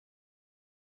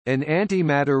An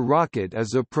antimatter rocket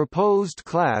is a proposed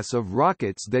class of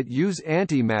rockets that use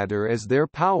antimatter as their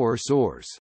power source.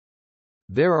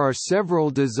 There are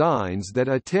several designs that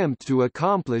attempt to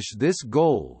accomplish this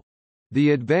goal.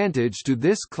 The advantage to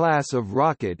this class of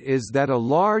rocket is that a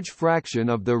large fraction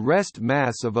of the rest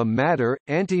mass of a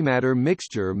matter-antimatter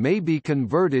mixture may be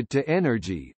converted to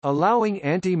energy, allowing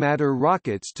antimatter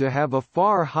rockets to have a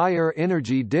far higher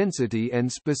energy density and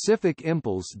specific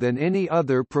impulse than any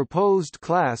other proposed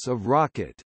class of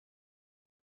rocket.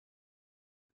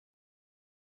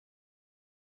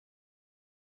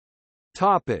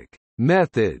 Topic: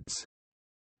 Methods.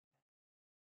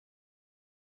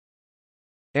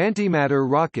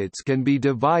 Antimatter rockets can be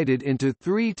divided into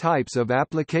three types of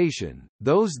application: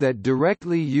 those that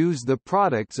directly use the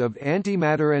products of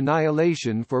antimatter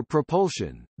annihilation for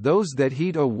propulsion, those that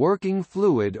heat a working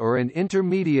fluid or an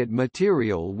intermediate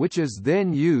material which is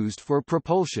then used for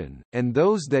propulsion, and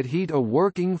those that heat a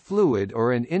working fluid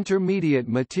or an intermediate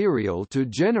material to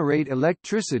generate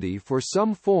electricity for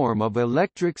some form of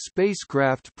electric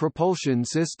spacecraft propulsion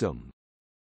system.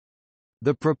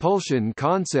 The propulsion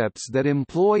concepts that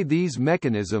employ these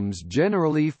mechanisms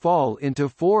generally fall into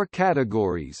four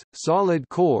categories: solid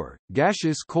core,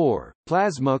 gaseous core,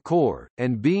 plasma core,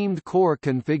 and beamed core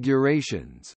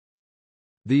configurations.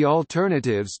 The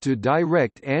alternatives to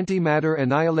direct antimatter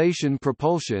annihilation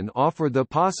propulsion offer the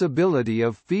possibility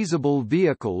of feasible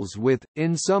vehicles with,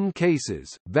 in some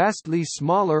cases, vastly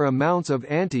smaller amounts of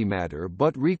antimatter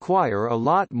but require a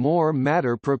lot more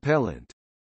matter propellant.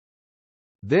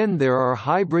 Then there are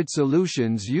hybrid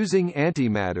solutions using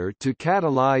antimatter to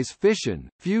catalyze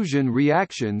fission-fusion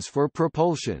reactions for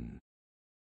propulsion.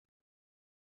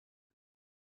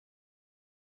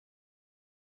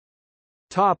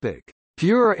 Topic: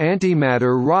 Pure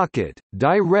antimatter rocket,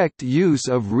 direct use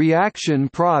of reaction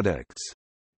products.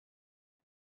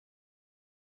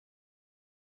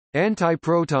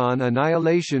 Antiproton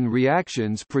annihilation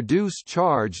reactions produce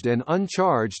charged and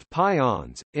uncharged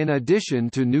pions, in addition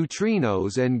to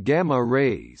neutrinos and gamma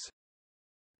rays.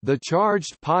 The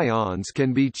charged pions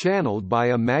can be channeled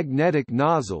by a magnetic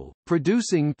nozzle,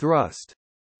 producing thrust.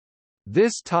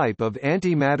 This type of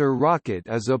antimatter rocket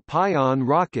is a pion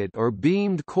rocket or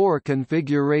beamed core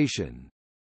configuration.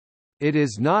 It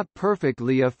is not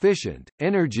perfectly efficient.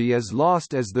 Energy is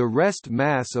lost as the rest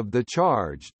mass of the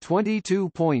charged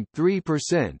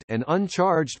 22.3% and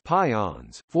uncharged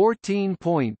pions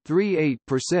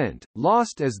 14.38%,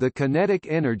 lost as the kinetic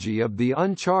energy of the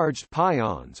uncharged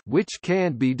pions, which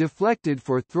can't be deflected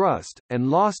for thrust,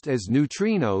 and lost as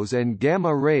neutrinos and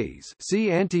gamma rays. See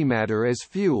antimatter as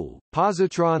fuel.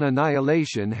 Positron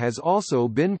annihilation has also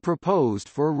been proposed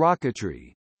for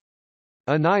rocketry.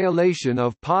 Annihilation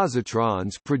of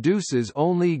positrons produces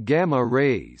only gamma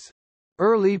rays.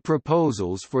 Early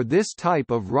proposals for this type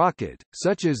of rocket,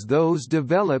 such as those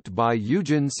developed by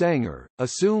Eugen Sanger,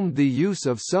 assumed the use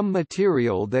of some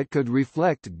material that could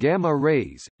reflect gamma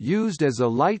rays, used as a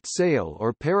light sail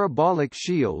or parabolic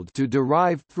shield to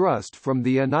derive thrust from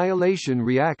the annihilation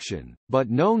reaction,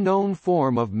 but no known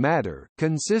form of matter,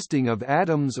 consisting of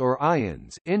atoms or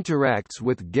ions, interacts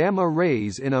with gamma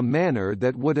rays in a manner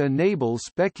that would enable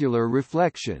specular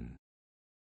reflection.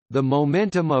 The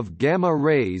momentum of gamma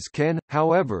rays can,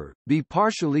 however, be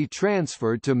partially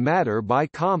transferred to matter by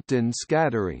Compton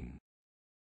scattering.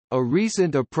 A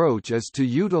recent approach is to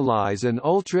utilize an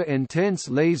ultra-intense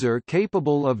laser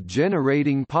capable of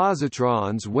generating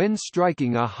positrons when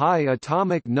striking a high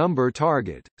atomic number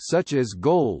target, such as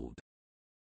gold.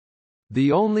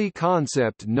 The only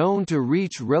concept known to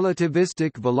reach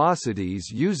relativistic velocities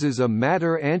uses a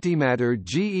matter-antimatter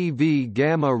GeV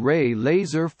gamma-ray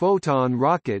laser photon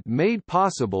rocket made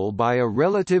possible by a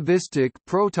relativistic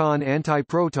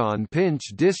proton-antiproton pinch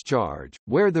discharge,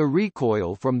 where the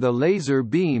recoil from the laser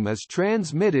beam is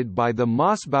transmitted by the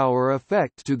Mossbauer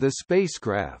effect to the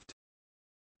spacecraft.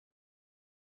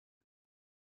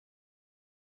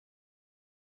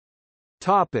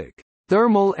 Topic: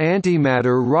 Thermal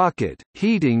antimatter rocket,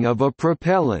 heating of a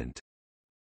propellant.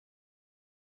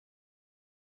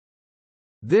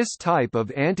 This type of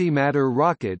antimatter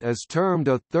rocket is termed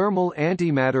a thermal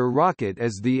antimatter rocket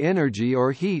as the energy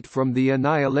or heat from the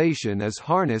annihilation is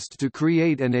harnessed to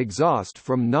create an exhaust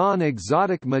from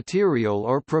non-exotic material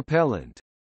or propellant.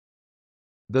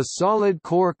 The solid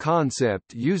core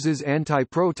concept uses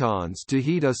antiprotons to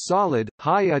heat a solid,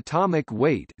 high atomic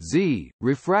weight Z,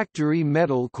 refractory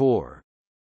metal core.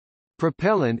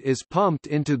 Propellant is pumped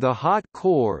into the hot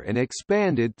core and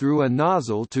expanded through a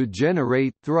nozzle to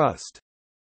generate thrust.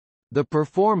 The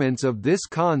performance of this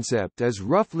concept is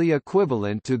roughly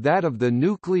equivalent to that of the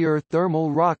nuclear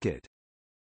thermal rocket.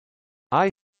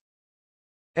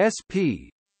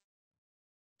 SP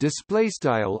display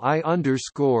style I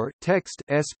underscore text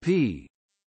SP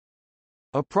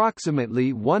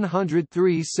approximately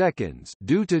 103 seconds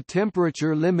due to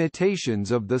temperature limitations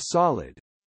of the solid.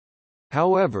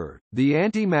 However, the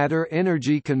antimatter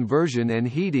energy conversion and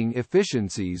heating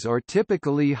efficiencies are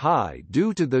typically high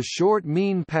due to the short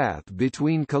mean path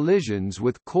between collisions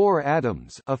with core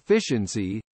atoms,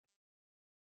 efficiency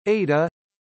eta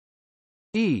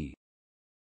E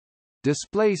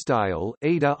display style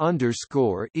eta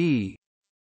underscore E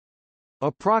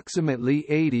approximately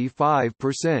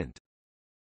 85%.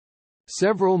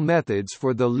 Several methods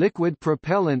for the liquid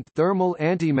propellant thermal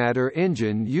antimatter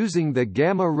engine using the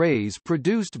gamma rays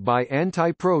produced by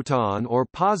antiproton or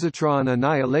positron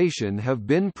annihilation have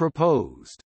been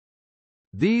proposed.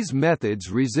 These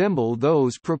methods resemble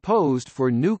those proposed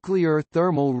for nuclear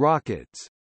thermal rockets.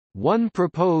 One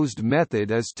proposed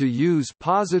method is to use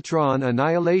positron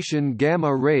annihilation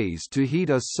gamma rays to heat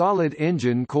a solid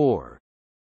engine core.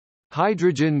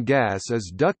 Hydrogen gas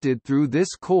is ducted through this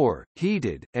core,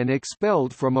 heated, and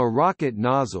expelled from a rocket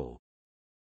nozzle.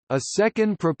 A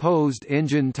second proposed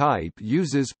engine type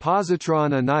uses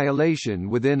positron annihilation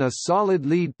within a solid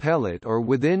lead pellet or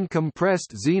within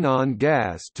compressed xenon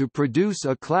gas to produce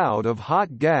a cloud of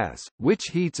hot gas, which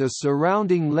heats a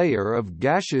surrounding layer of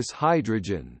gaseous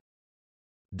hydrogen.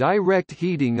 Direct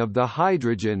heating of the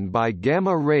hydrogen by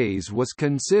gamma rays was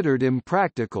considered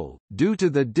impractical, due to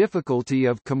the difficulty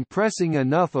of compressing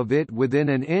enough of it within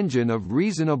an engine of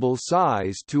reasonable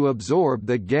size to absorb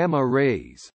the gamma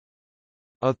rays.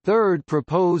 A third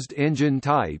proposed engine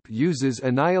type uses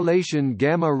annihilation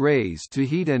gamma rays to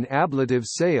heat an ablative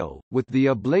sail, with the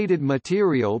ablated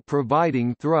material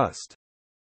providing thrust.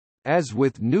 As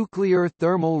with nuclear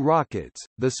thermal rockets,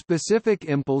 the specific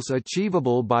impulse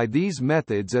achievable by these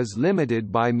methods is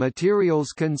limited by materials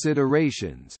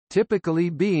considerations,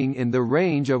 typically being in the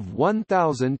range of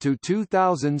 1000 to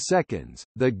 2000 seconds.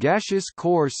 The gaseous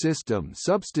core system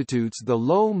substitutes the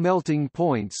low melting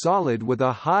point solid with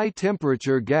a high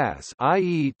temperature gas,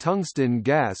 i.e. tungsten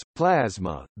gas,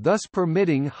 plasma, thus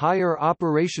permitting higher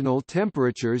operational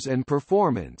temperatures and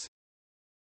performance.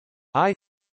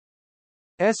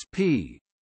 SP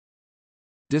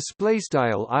display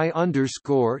style I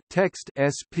underscore text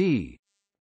SP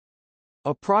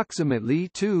approximately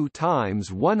 2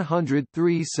 times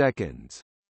 103 seconds.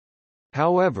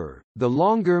 However, the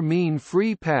longer mean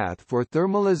free path for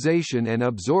thermalization and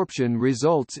absorption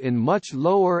results in much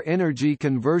lower energy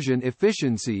conversion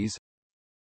efficiencies.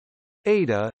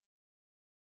 Eta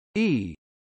E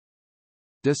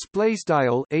display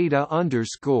style eta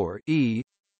underscore E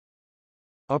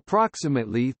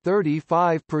approximately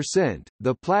 35%.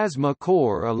 The plasma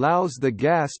core allows the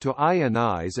gas to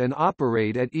ionize and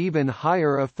operate at even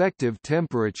higher effective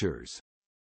temperatures.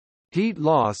 Heat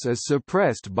loss is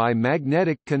suppressed by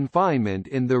magnetic confinement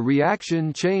in the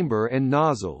reaction chamber and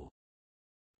nozzle.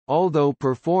 Although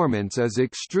performance is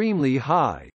extremely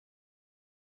high,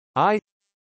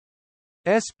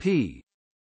 SP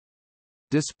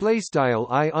display style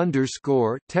I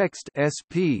underscore text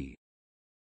SP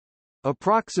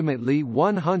approximately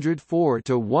 104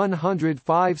 to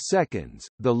 105 seconds.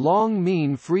 The long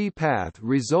mean free path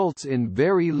results in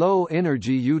very low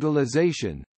energy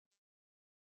utilization.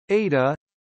 Eta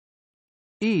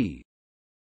E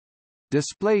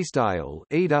display style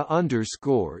eta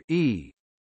underscore E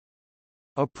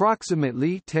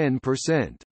approximately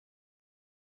 10%.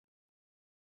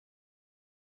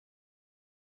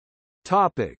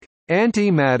 Topic: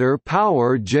 Antimatter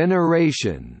power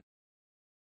generation.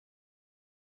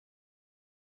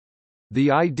 The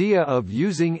idea of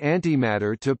using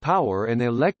antimatter to power an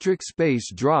electric space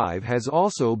drive has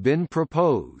also been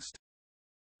proposed.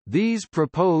 These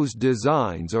proposed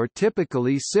designs are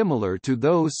typically similar to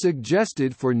those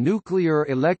suggested for nuclear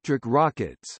electric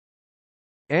rockets.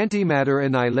 Antimatter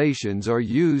annihilations are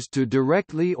used to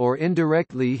directly or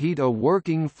indirectly heat a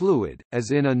working fluid,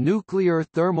 as in a nuclear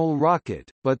thermal rocket,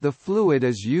 but the fluid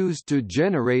is used to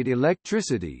generate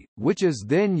electricity, which is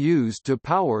then used to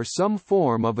power some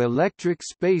form of electric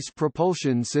space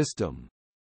propulsion system.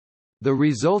 The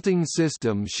resulting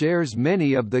system shares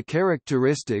many of the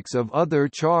characteristics of other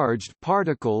charged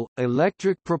particle,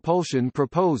 electric propulsion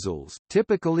proposals,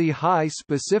 typically high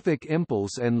specific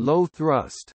impulse and low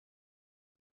thrust.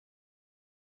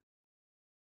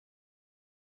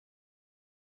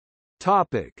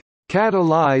 Topic: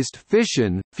 Catalyzed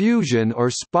fission, fusion or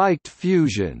spiked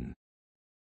fusion.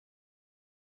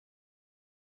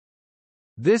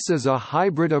 This is a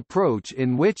hybrid approach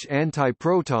in which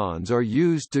antiprotons are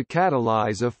used to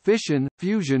catalyze a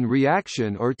fission-fusion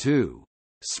reaction or to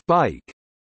spike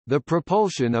the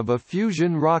propulsion of a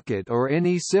fusion rocket or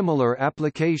any similar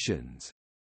applications.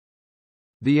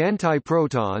 The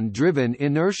antiproton-driven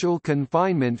inertial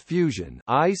confinement fusion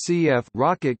 (ICF)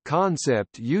 rocket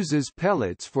concept uses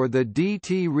pellets for the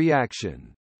DT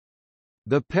reaction.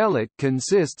 The pellet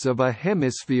consists of a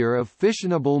hemisphere of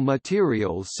fissionable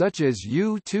material such as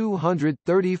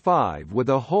U-235 with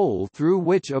a hole through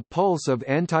which a pulse of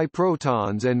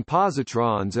antiprotons and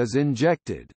positrons is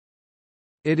injected.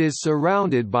 It is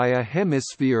surrounded by a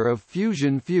hemisphere of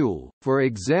fusion fuel, for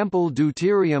example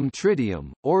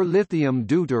deuterium-tritium, or lithium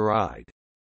deuteride.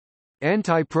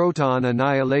 Antiproton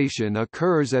annihilation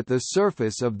occurs at the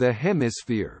surface of the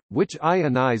hemisphere, which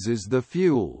ionizes the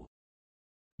fuel.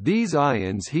 These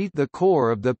ions heat the core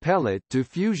of the pellet to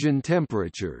fusion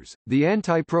temperatures. The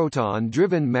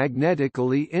antiproton-driven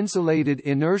magnetically insulated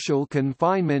inertial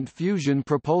confinement fusion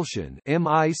propulsion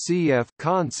 (MICF)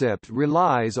 concept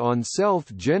relies on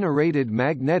self-generated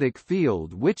magnetic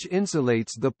field which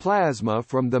insulates the plasma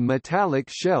from the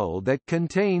metallic shell that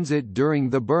contains it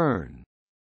during the burn.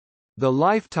 The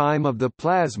lifetime of the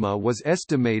plasma was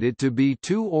estimated to be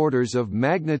 2 orders of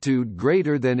magnitude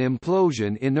greater than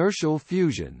implosion inertial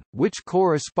fusion, which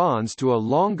corresponds to a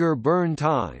longer burn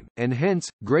time, and hence,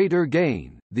 greater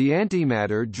gain. The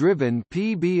antimatter-driven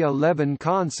PB11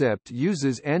 concept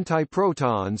uses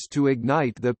antiprotons to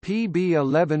ignite the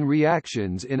PB11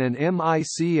 reactions in an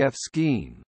MICF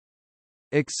scheme.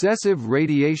 Excessive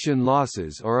radiation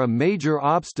losses are a major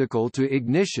obstacle to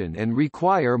ignition and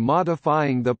require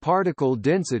modifying the particle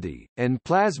density, and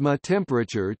plasma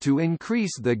temperature to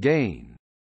increase the gain.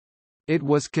 It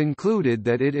was concluded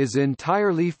that it is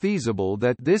entirely feasible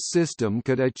that this system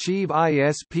could achieve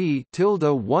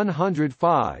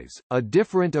ISP-105s. A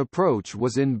different approach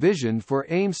was envisioned for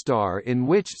AIMSTAR, in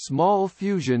which small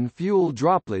fusion fuel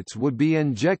droplets would be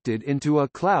injected into a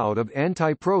cloud of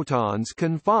antiprotons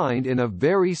confined in a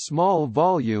very small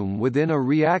volume within a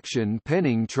reaction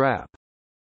penning trap.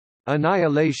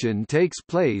 Annihilation takes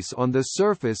place on the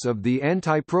surface of the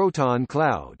antiproton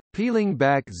cloud, peeling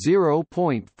back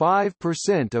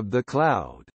 0.5% of the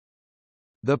cloud.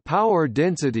 The power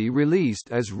density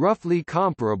released is roughly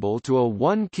comparable to a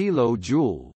 1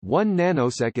 kJ, 1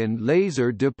 nanosecond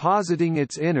laser depositing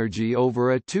its energy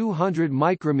over a 200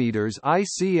 micrometers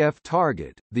ICF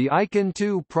target. The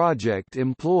ICON-2 project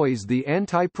employs the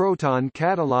antiproton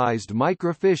catalyzed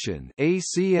microfission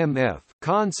 (ACMF)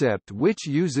 concept, which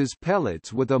uses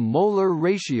pellets with a molar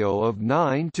ratio of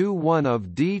 9:1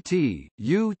 of DT,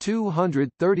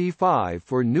 U-235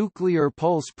 for nuclear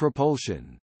pulse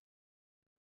propulsion.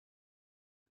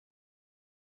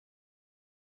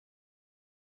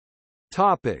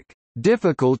 Topic: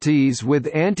 Difficulties with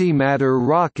antimatter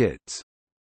rockets.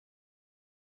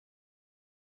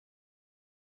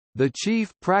 The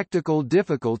chief practical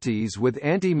difficulties with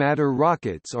antimatter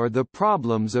rockets are the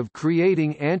problems of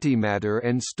creating antimatter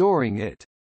and storing it.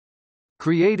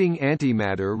 Creating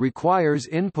antimatter requires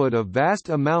input of vast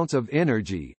amounts of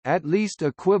energy, at least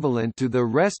equivalent to the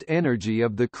rest energy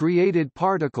of the created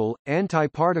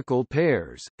particle-antiparticle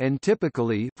pairs, and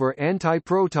typically for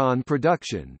antiproton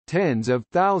production, tens of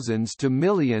thousands to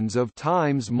millions of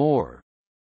times more.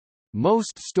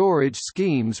 Most storage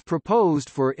schemes proposed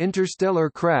for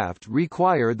interstellar craft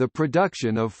require the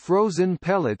production of frozen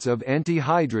pellets of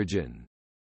antihydrogen.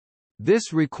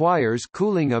 This requires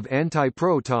cooling of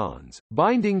antiprotons,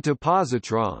 binding to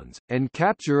positrons, and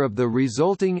capture of the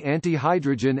resulting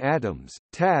antihydrogen atoms,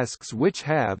 tasks which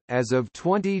have, as of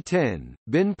 2010,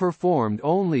 been performed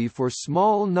only for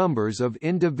small numbers of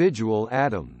individual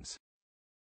atoms.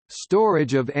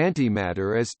 Storage of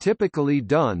antimatter is typically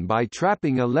done by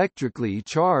trapping electrically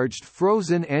charged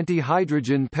frozen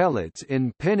antihydrogen pellets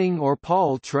in penning or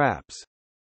Paul traps.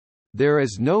 There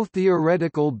is no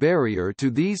theoretical barrier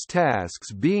to these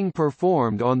tasks being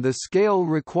performed on the scale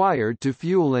required to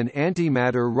fuel an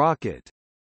antimatter rocket.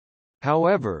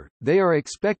 However, they are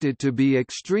expected to be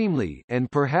extremely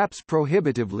and perhaps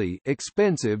prohibitively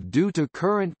expensive due to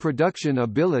current production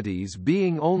abilities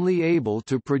being only able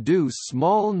to produce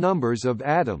small numbers of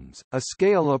atoms, a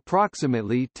scale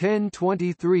approximately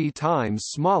 1023 times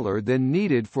smaller than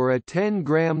needed for a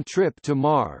 10-gram trip to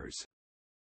Mars.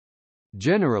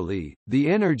 Generally, the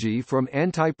energy from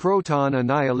antiproton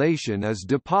annihilation is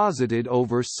deposited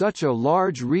over such a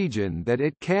large region that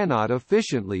it cannot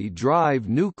efficiently drive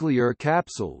nuclear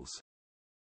capsules.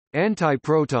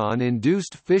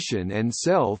 Antiproton-induced fission and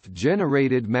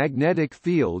self-generated magnetic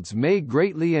fields may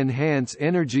greatly enhance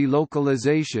energy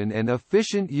localization and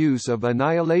efficient use of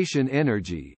annihilation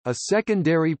energy. A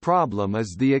secondary problem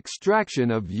is the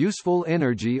extraction of useful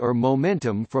energy or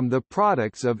momentum from the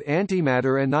products of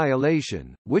antimatter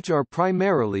annihilation, which are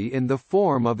primarily in the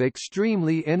form of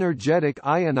extremely energetic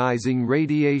ionizing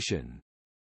radiation.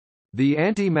 The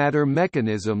antimatter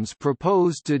mechanisms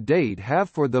proposed to date have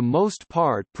for the most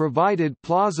part provided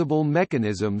plausible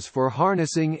mechanisms for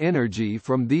harnessing energy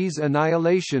from these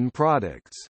annihilation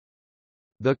products.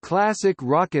 The classic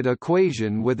rocket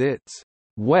equation with its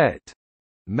wet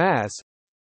mass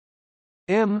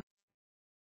m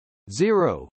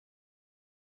 0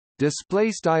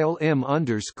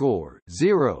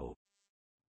 m_0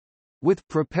 with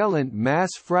propellant mass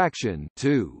fraction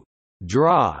 2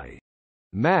 dry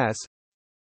mass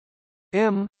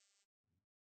m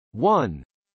 1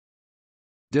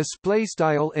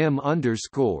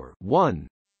 m_1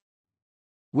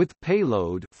 with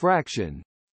payload fraction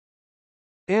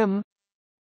m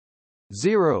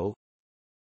 0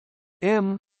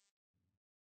 m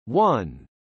 1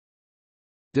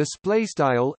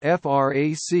 frac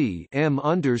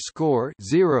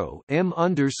m_0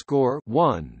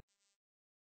 m_1.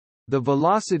 The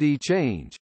velocity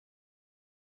change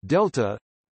delta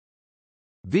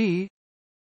v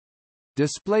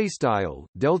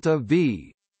delta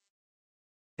v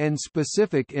and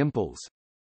specific impulse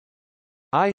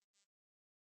I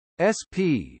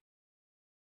sp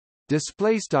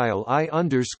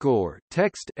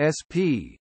I_text sp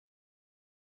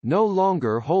no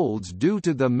longer holds due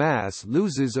to the mass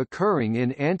losses occurring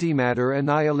in antimatter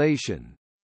annihilation.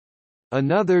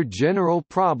 Another general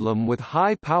problem with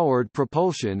high-powered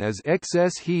propulsion is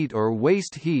excess heat or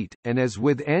waste heat, and as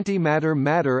with antimatter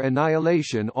matter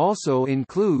annihilation also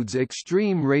includes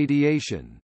extreme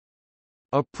radiation.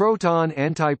 A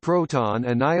proton-antiproton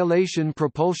annihilation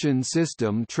propulsion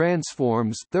system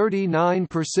transforms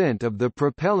 39% of the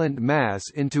propellant mass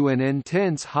into an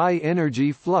intense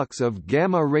high-energy flux of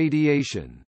gamma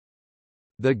radiation.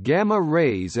 The gamma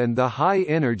rays and the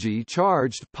high-energy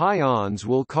charged pions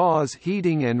will cause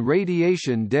heating and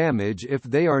radiation damage if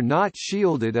they are not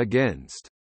shielded against.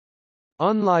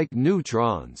 Unlike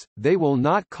neutrons, they will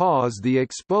not cause the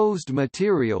exposed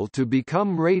material to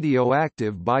become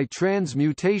radioactive by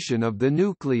transmutation of the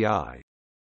nuclei.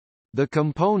 The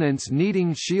components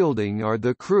needing shielding are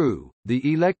the crew, the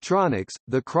electronics,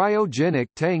 the cryogenic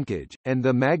tankage, and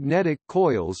the magnetic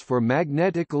coils for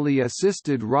magnetically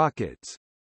assisted rockets.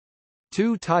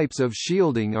 Two types of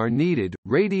shielding are needed,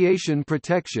 radiation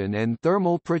protection and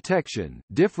thermal protection,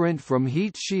 different from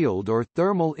heat shield or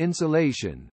thermal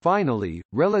insulation. Finally,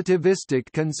 relativistic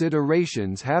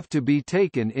considerations have to be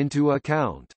taken into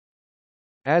account.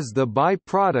 As the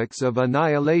byproducts of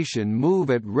annihilation move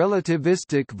at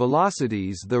relativistic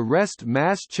velocities, the rest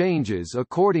mass changes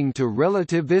according to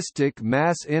relativistic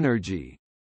mass energy.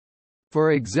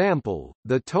 For example,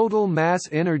 the total mass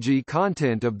energy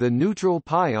content of the neutral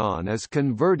pion is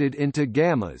converted into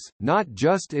gammas, not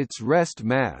just its rest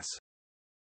mass.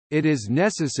 It is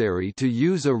necessary to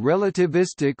use a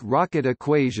relativistic rocket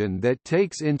equation that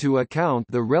takes into account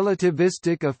the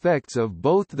relativistic effects of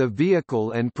both the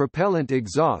vehicle and propellant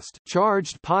exhaust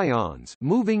charged pions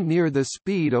moving near the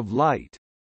speed of light.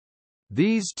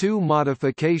 These two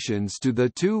modifications to the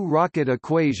two rocket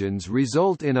equations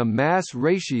result in a mass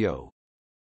ratio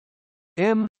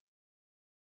m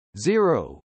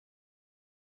 0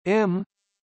 m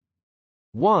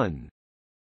 1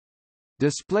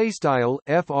 display style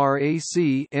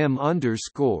frac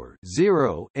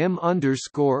m_0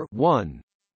 m_1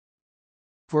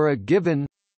 for a given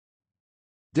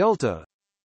delta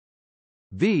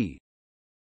v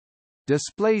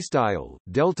display style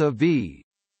delta v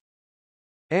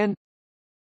and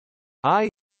I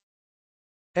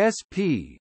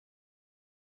sp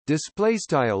display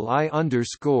style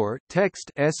I_text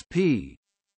sp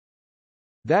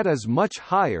that is much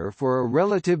higher for a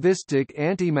relativistic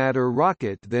antimatter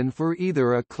rocket than for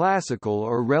either a classical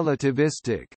or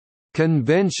relativistic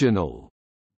conventional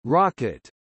rocket.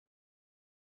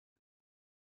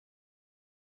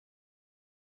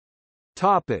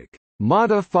 Topic: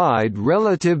 Modified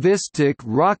relativistic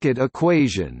rocket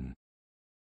equation.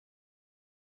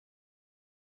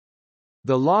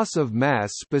 The loss of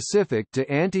mass specific to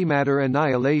antimatter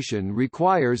annihilation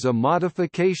requires a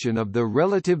modification of the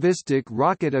relativistic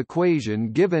rocket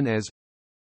equation given as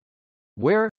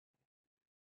where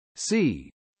c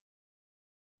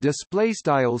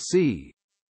c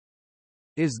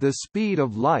is the speed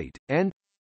of light and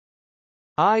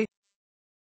I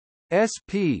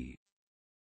sp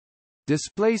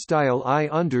display style I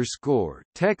underscore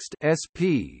text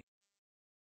sp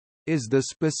is the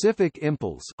specific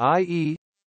impulse, i.e.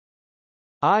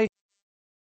 I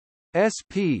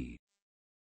sp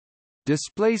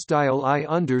display style I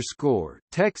underscore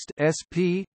text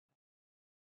sp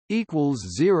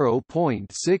equals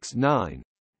 0.69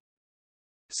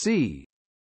 c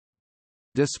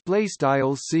display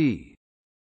style c.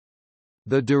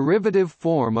 The derivative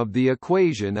form of the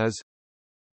equation is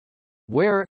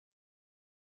where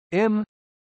m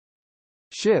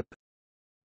ship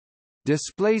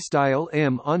display style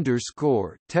m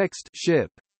underscore text ship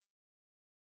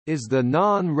is the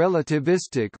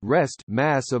non-relativistic rest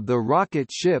mass of the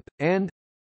rocket ship, and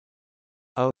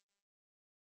a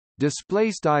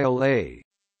display style a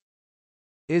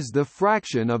is the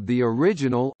fraction of the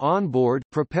original onboard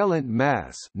propellant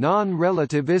mass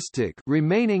non-relativistic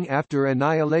remaining after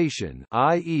annihilation,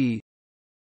 i.e.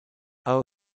 a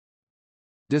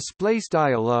display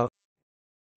style a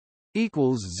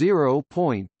equals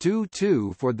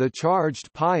 0.22 for the charged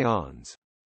pions.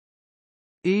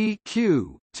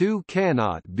 EQ2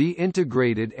 cannot be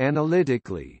integrated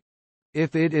analytically.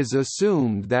 If it is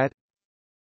assumed that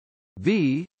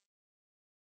V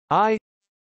I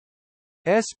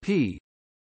SP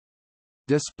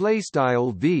display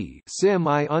style V sim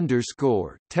I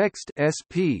underscore text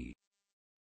SP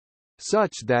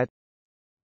such that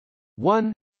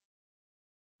 1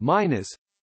 minus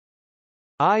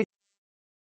I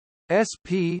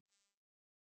SP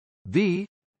V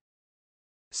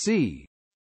C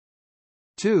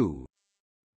 2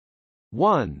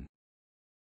 1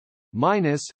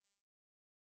 minus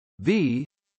V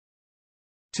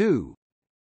 2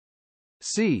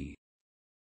 C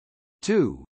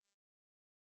 2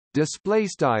 display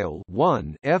style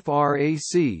 1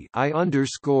 frac I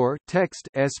underscore text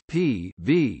sp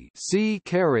v c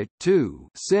caret 2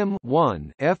 sim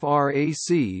 1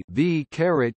 frac v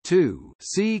caret 2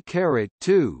 c caret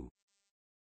 2.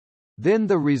 Then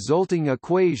the resulting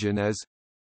equation is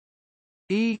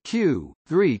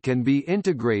EQ3 can be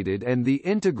integrated and the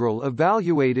integral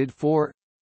evaluated for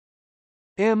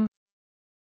m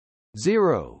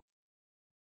 0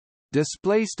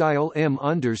 display style m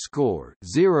underscore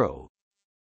 0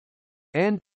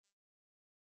 and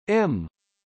m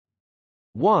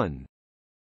 1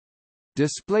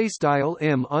 display style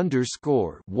m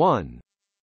underscore 1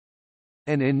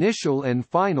 and initial and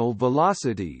final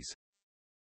velocities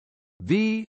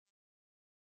v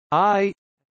I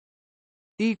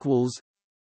equals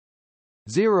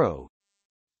 0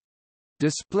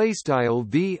 display style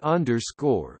v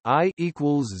underscore I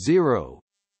equals 0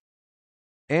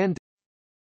 and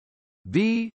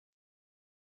v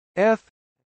f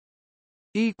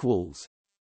equals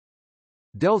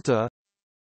delta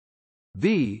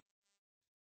v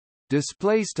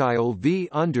display style v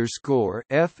underscore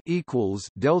f equals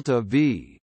delta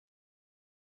v.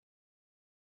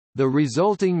 The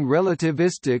resulting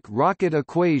relativistic rocket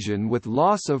equation with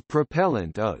loss of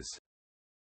propellant is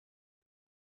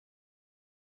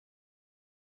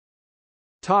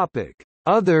topic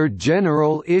other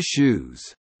general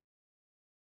issues.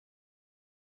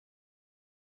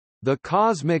 The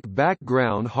cosmic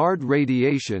background hard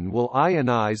radiation will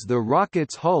ionize the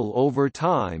rocket's hull over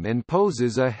time and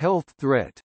poses a health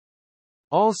threat.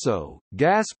 Also,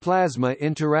 gas-plasma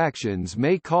interactions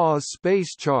may cause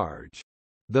space charge.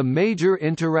 The major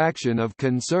interaction of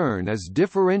concern is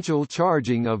differential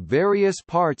charging of various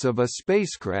parts of a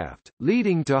spacecraft,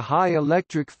 leading to high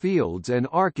electric fields and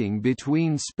arcing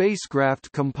between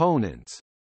spacecraft components.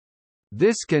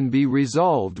 This can be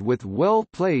resolved with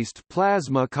well-placed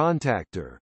plasma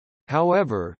contactor.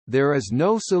 However, there is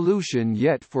no solution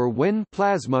yet for when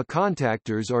plasma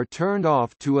contactors are turned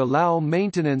off to allow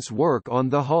maintenance work on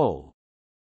the hull.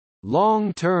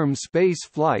 Long-term space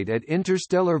flight at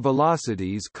interstellar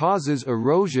velocities causes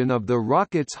erosion of the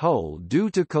rocket's hull due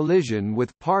to collision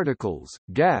with particles,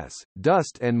 gas,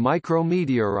 dust and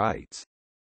micrometeorites.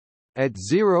 At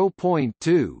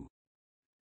 0.2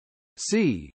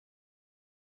 c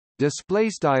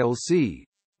c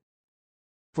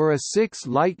for a 6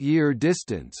 light-year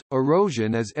distance,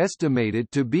 erosion is estimated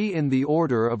to be in the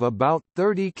order of about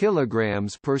 30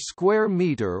 kg per square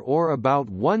meter or about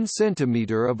 1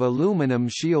 cm of aluminum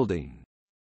shielding.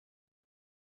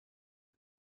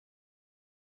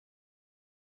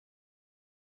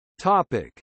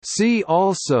 See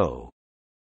also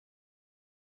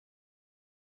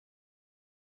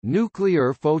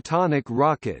nuclear photonic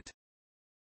rocket.